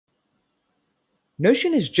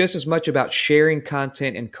Notion is just as much about sharing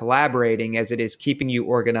content and collaborating as it is keeping you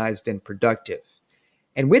organized and productive.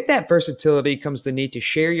 And with that versatility comes the need to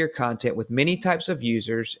share your content with many types of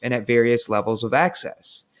users and at various levels of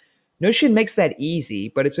access. Notion makes that easy,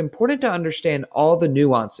 but it's important to understand all the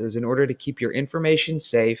nuances in order to keep your information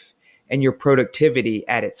safe and your productivity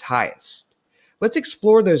at its highest. Let's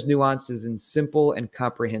explore those nuances in simple and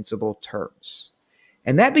comprehensible terms.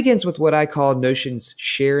 And that begins with what I call Notion's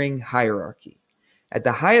sharing hierarchy. At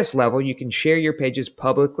the highest level, you can share your pages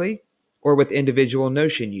publicly or with individual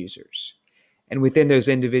Notion users. And within those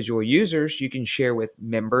individual users, you can share with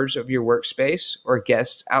members of your workspace or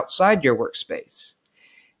guests outside your workspace.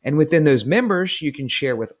 And within those members, you can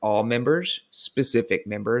share with all members, specific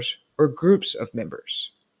members, or groups of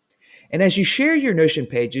members. And as you share your Notion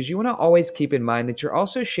pages, you want to always keep in mind that you're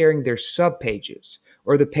also sharing their subpages,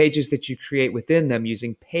 or the pages that you create within them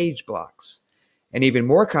using page blocks. And even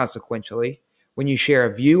more consequentially, when you share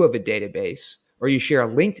a view of a database, or you share a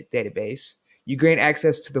linked database, you gain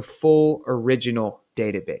access to the full original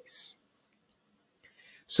database.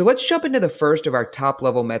 So let's jump into the first of our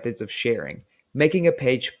top-level methods of sharing, making a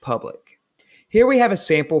page public. Here we have a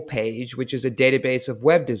sample page, which is a database of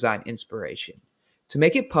web design inspiration. To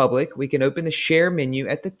make it public, we can open the Share menu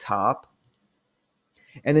at the top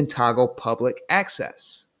and then toggle Public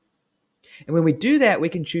Access. And when we do that, we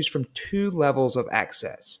can choose from two levels of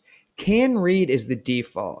access. Can Read is the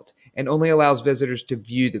default and only allows visitors to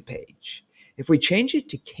view the page. If we change it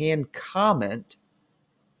to Can Comment,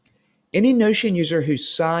 any Notion user who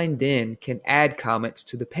signed in can add comments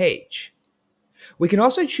to the page. We can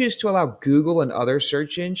also choose to allow Google and other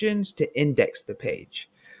search engines to index the page.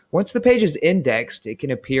 Once the page is indexed, it can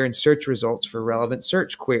appear in search results for relevant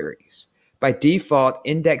search queries. By default,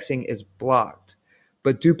 indexing is blocked,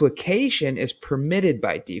 but duplication is permitted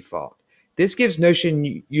by default. This gives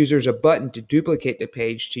Notion users a button to duplicate the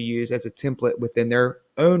page to use as a template within their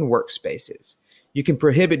own workspaces. You can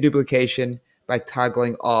prohibit duplication by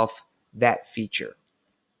toggling off that feature.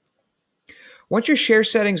 Once your share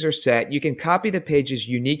settings are set, you can copy the page's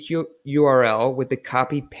unique URL with the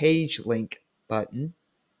Copy Page Link button.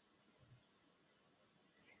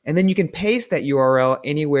 And then you can paste that URL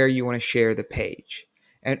anywhere you want to share the page.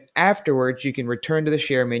 And afterwards, you can return to the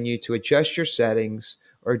Share menu to adjust your settings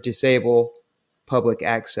or disable public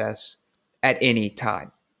access at any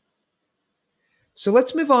time. So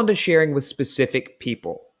let's move on to sharing with specific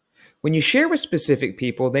people. When you share with specific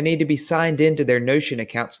people, they need to be signed into their Notion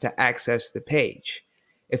accounts to access the page.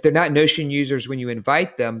 If they're not Notion users when you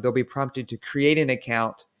invite them, they'll be prompted to create an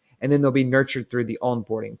account, and then they'll be nurtured through the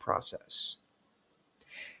onboarding process.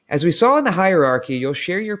 As we saw in the hierarchy, you'll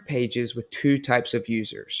share your pages with two types of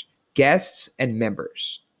users, guests and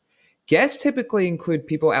members. Guests typically include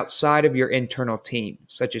people outside of your internal team,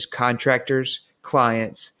 such as contractors,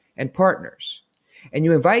 clients, and partners. And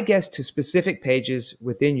you invite guests to specific pages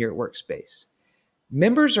within your workspace.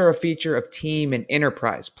 Members are a feature of team and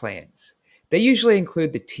enterprise plans. They usually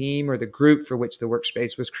include the team or the group for which the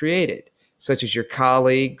workspace was created, such as your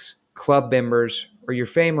colleagues, club members, or your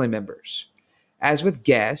family members. As with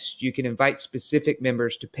guests, you can invite specific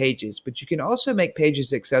members to pages, but you can also make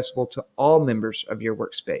pages accessible to all members of your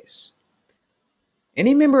workspace.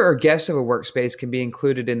 Any member or guest of a workspace can be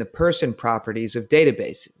included in the person properties of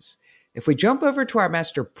databases. If we jump over to our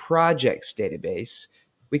master projects database,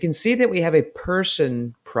 we can see that we have a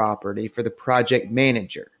person property for the project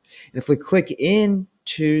manager. And if we click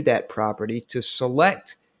into that property to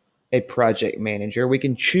select a project manager, we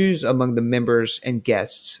can choose among the members and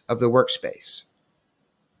guests of the workspace.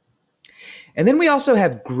 And then we also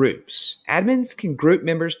have groups. Admins can group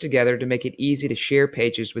members together to make it easy to share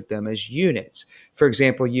pages with them as units. For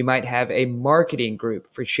example, you might have a marketing group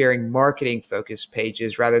for sharing marketing-focused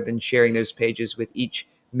pages rather than sharing those pages with each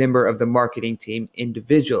member of the marketing team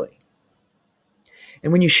individually.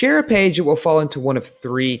 And when you share a page, it will fall into one of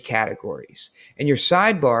three categories. In your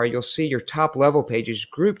sidebar, you'll see your top-level pages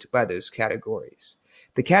grouped by those categories.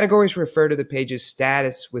 The categories refer to the page's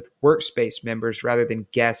status with workspace members rather than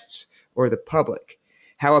guests or the public.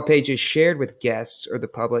 How a page is shared with guests or the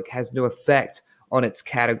public has no effect on its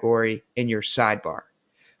category in your sidebar.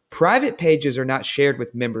 Private pages are not shared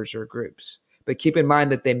with members or groups, but keep in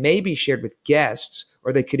mind that they may be shared with guests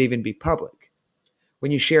or they could even be public.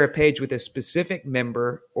 When you share a page with a specific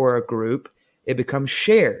member or a group, it becomes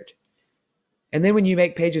shared. And then when you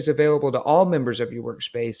make pages available to all members of your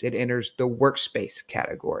workspace, it enters the workspace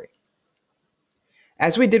category.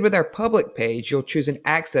 As we did with our public page, you'll choose an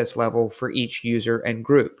access level for each user and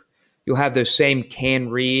group. You'll have those same can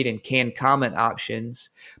read and can comment options,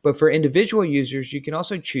 but for individual users, you can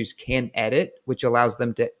also choose can edit, which allows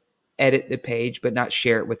them to edit the page but not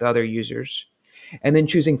share it with other users. And then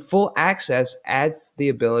choosing full access adds the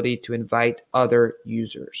ability to invite other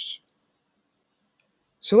users.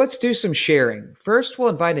 So let's do some sharing. First, we'll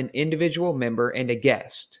invite an individual member and a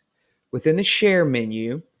guest. Within the share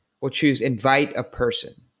menu, we'll choose invite a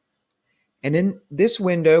person. And in this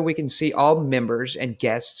window, we can see all members and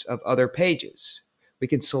guests of other pages. We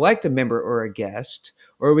can select a member or a guest,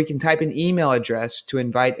 or we can type an email address to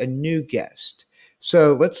invite a new guest.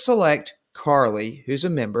 So let's select Carly, who's a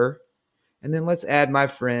member, and then let's add my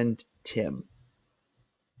friend Tim.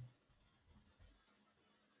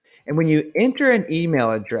 And when you enter an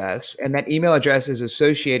email address, and that email address is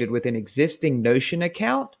associated with an existing Notion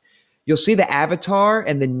account, you'll see the avatar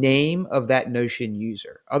and the name of that Notion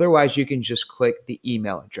user. Otherwise, you can just click the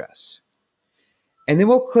email address. And then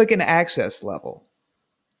we'll click an access level.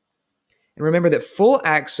 And remember that full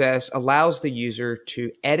access allows the user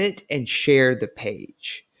to edit and share the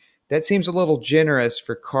page. That seems a little generous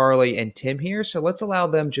for Carly and Tim here, so let's allow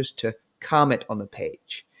them just to comment on the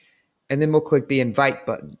page. And then we'll click the invite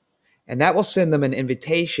button. And that will send them an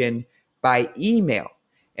invitation by email.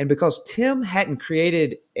 And because Tim hadn't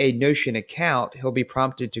created a Notion account, he'll be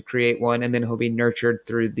prompted to create one, and then he'll be nurtured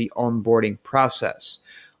through the onboarding process.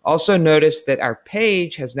 Also notice that our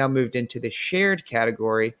page has now moved into the shared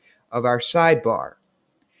category of our sidebar.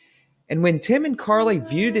 And when Tim and Carly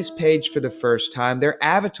view this page for the first time, their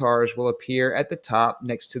avatars will appear at the top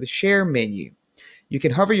next to the share menu. You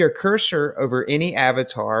can hover your cursor over any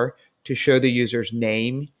avatar to show the user's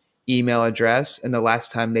name, email address, and the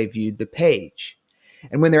last time they viewed the page.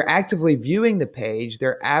 And when they're actively viewing the page,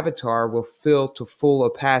 their avatar will fill to full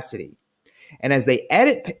opacity. And as they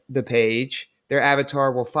edit the page, their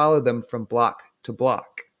avatar will follow them from block to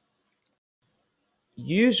block.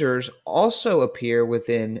 Users also appear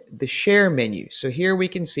within the share menu. So here we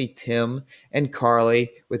can see Tim and Carly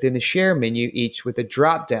within the share menu, each with a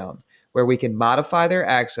drop-down where we can modify their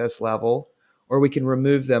access level or we can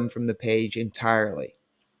remove them from the page entirely.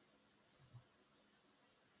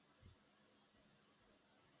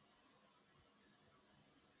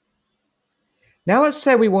 Now let's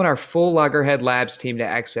say we want our full Loggerhead Labs team to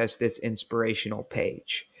access this inspirational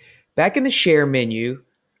page. Back in the share menu,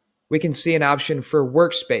 we can see an option for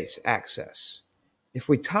workspace access. If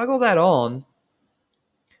we toggle that on,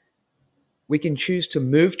 we can choose to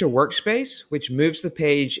move to workspace, which moves the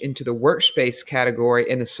page into the workspace category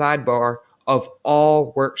in the sidebar of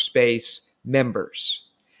all workspace members.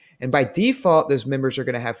 And by default, those members are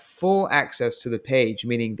going to have full access to the page,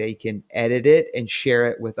 meaning they can edit it and share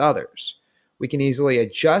it with others. We can easily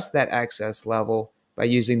adjust that access level by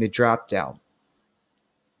using the drop-down.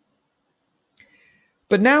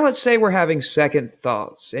 But now let's say we're having second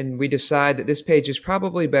thoughts and we decide that this page is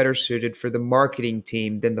probably better suited for the marketing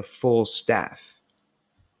team than the full staff.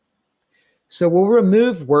 So we'll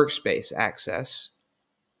remove workspace access,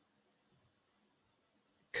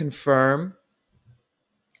 confirm,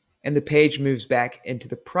 and the page moves back into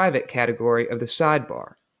the private category of the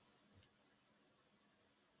sidebar.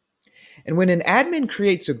 And when an admin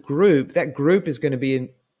creates a group, that group is going to be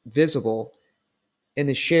visible in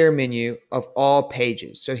the share menu of all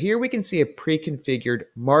pages. So here we can see a pre-configured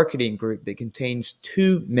marketing group that contains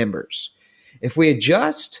 2 members. If we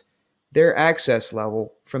adjust their access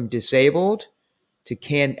level from disabled to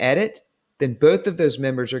can edit, then both of those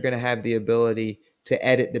members are going to have the ability to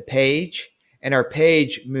edit the page, and our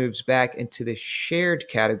page moves back into the shared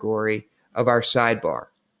category of our sidebar.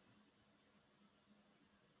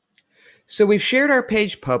 So we've shared our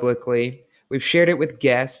page publicly, we've shared it with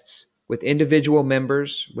guests, with individual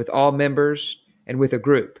members, with all members, and with a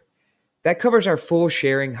group. That covers our full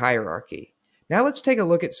sharing hierarchy. Now let's take a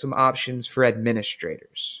look at some options for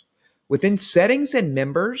administrators. Within settings and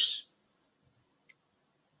members,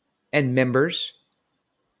 admins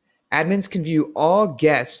can view all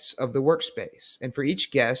guests of the workspace. And for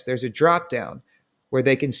each guest, there's a drop-down where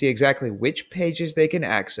they can see exactly which pages they can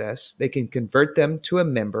access. They can convert them to a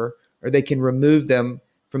member, or they can remove them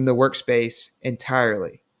from the workspace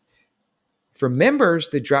entirely. For members,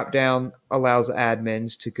 the drop-down allows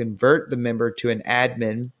admins to convert the member to an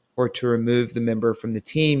admin or to remove the member from the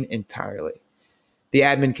team entirely. The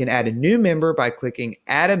admin can add a new member by clicking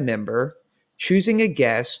Add a Member, choosing a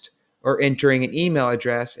guest, or entering an email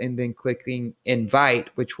address, and then clicking Invite,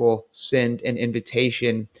 which will send an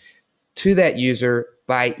invitation to that user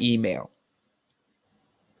by email.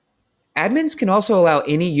 Admins can also allow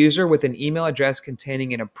any user with an email address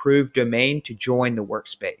containing an approved domain to join the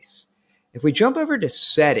workspace. If we jump over to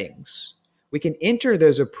Settings, we can enter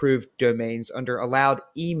those approved domains under Allowed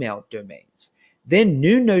Email Domains. Then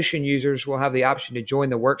new Notion users will have the option to join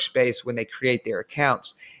the workspace when they create their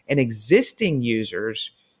accounts, and existing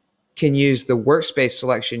users can use the workspace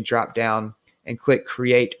selection dropdown and click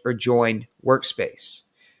create or join workspace.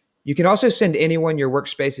 You can also send anyone your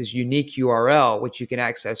workspace's unique URL, which you can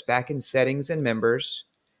access back in settings and members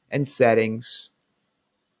and settings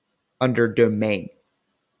under domain.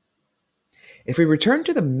 If we return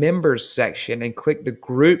to the members section and click the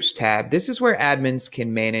groups tab, this is where admins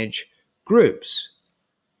can manage groups.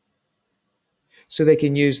 So they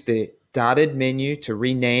can use the dotted menu to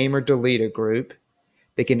rename or delete a group.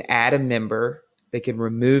 They can add a member. They can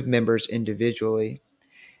remove members individually.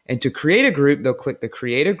 And to create a group, they'll click the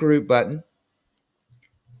Create a Group button,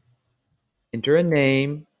 enter a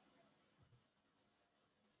name,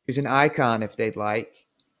 use an icon if they'd like,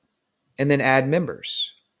 and then add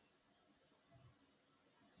members.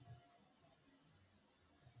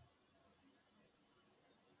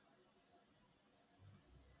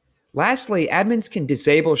 Lastly, admins can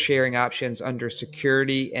disable sharing options under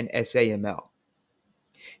Security and SAML.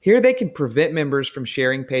 Here they can prevent members from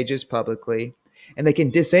sharing pages publicly, and they can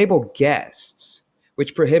disable guests,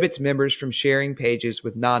 which prohibits members from sharing pages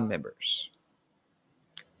with non-members.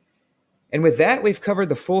 And with that, we've covered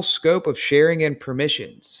the full scope of sharing and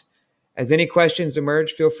permissions. As any questions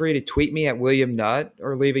emerge, feel free to tweet me at William Nutt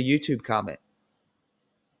or leave a YouTube comment.